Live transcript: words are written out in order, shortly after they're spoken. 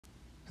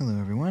Hello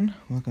everyone,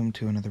 welcome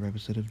to another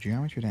episode of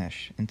Geometry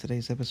Dash. In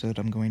today's episode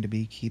I'm going to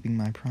be keeping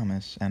my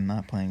promise and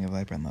not playing a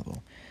Vibrant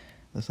level.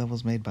 This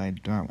level's made by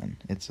Darwin.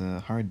 It's a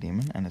hard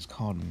demon and it's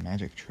called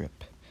Magic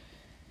Trip.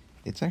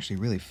 It's actually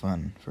really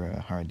fun for a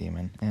hard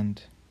demon,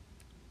 and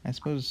I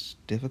suppose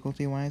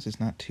difficulty-wise it's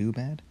not too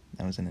bad.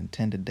 That was an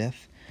intended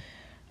death.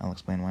 I'll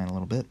explain why in a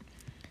little bit.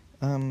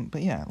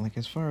 But yeah, like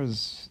as far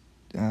as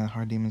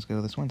hard demons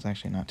go, this one's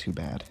actually not too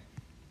bad.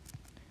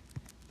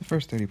 The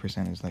first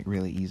 30% is like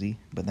really easy,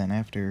 but then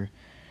after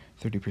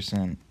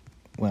 30%,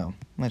 well,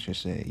 let's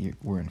just say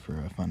we're in for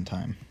a fun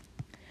time.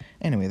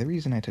 Anyway, the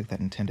reason I took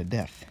that intended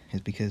death is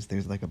because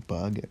there's like a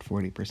bug at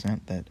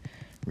 40% that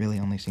really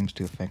only seems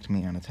to affect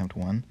me on attempt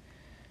 1.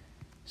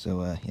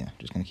 So, yeah,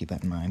 just gonna keep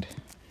that in mind.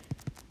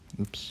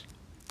 Oops.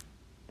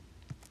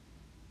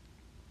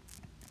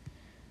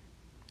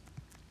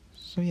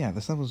 So yeah,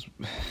 this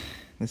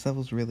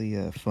level's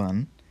really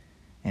fun,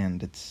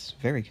 and it's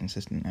very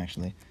consistent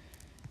actually.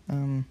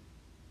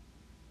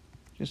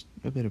 Just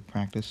a bit of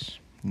practice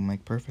will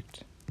make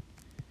perfect.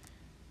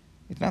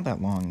 It's not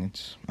that long,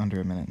 it's under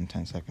a minute and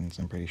 10 seconds,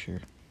 I'm pretty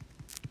sure.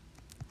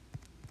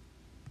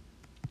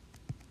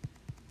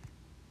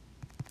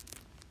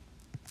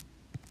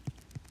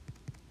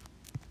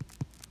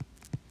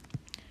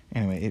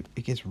 Anyway,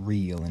 it gets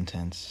real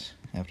intense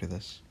after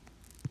this.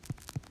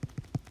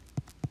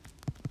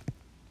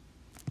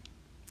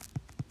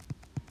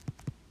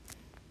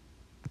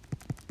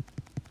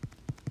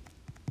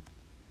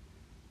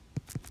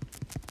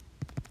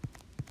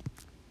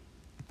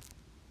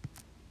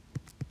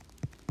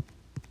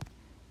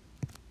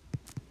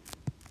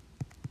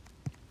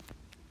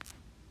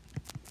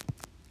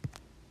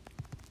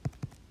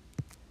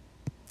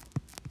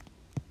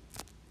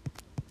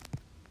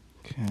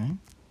 Okay,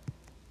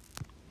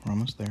 we're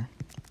almost there.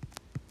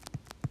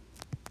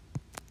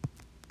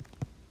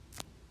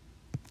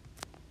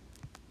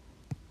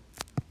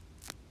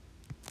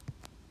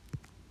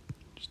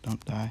 Just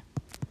don't die.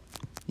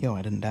 Yo,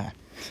 I didn't die.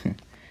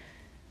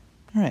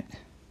 Alright,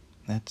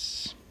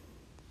 that's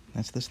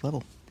this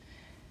level.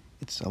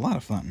 It's a lot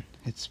of fun.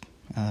 It's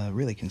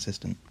really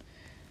consistent.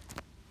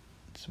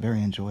 It's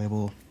very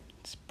enjoyable.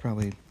 It's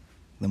probably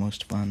the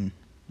most fun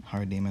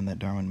hard demon that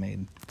Darwin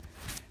made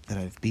that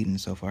I've beaten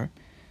so far.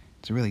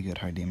 It's a really good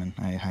hard demon.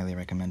 I highly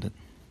recommend it.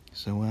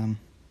 So,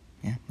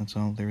 yeah, that's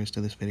all there is to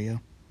this video.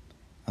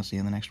 I'll see you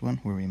in the next one,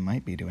 where we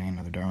might be doing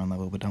another Darwin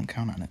level, but don't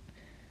count on it.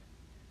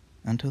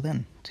 Until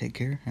then, take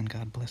care, and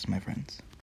God bless, my friends.